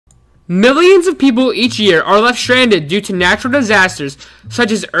Millions of people each year are left stranded due to natural disasters such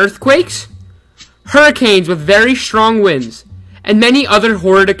as earthquakes, hurricanes with very strong winds, and many other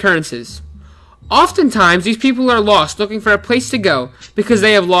horrid occurrences. Oftentimes, these people are lost looking for a place to go because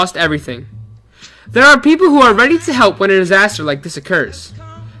they have lost everything. There are people who are ready to help when a disaster like this occurs.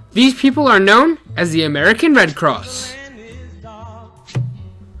 These people are known as the American Red Cross.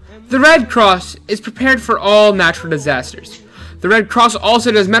 The Red Cross is prepared for all natural disasters. The Red Cross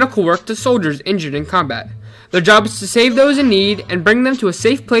also does medical work to soldiers injured in combat. Their job is to save those in need and bring them to a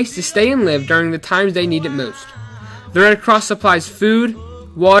safe place to stay and live during the times they need it most. The Red Cross supplies food,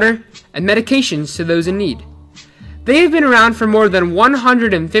 water, and medications to those in need. They have been around for more than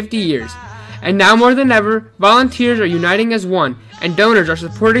 150 years, and now more than ever, volunteers are uniting as one, and donors are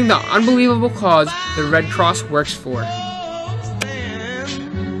supporting the unbelievable cause the Red Cross works for.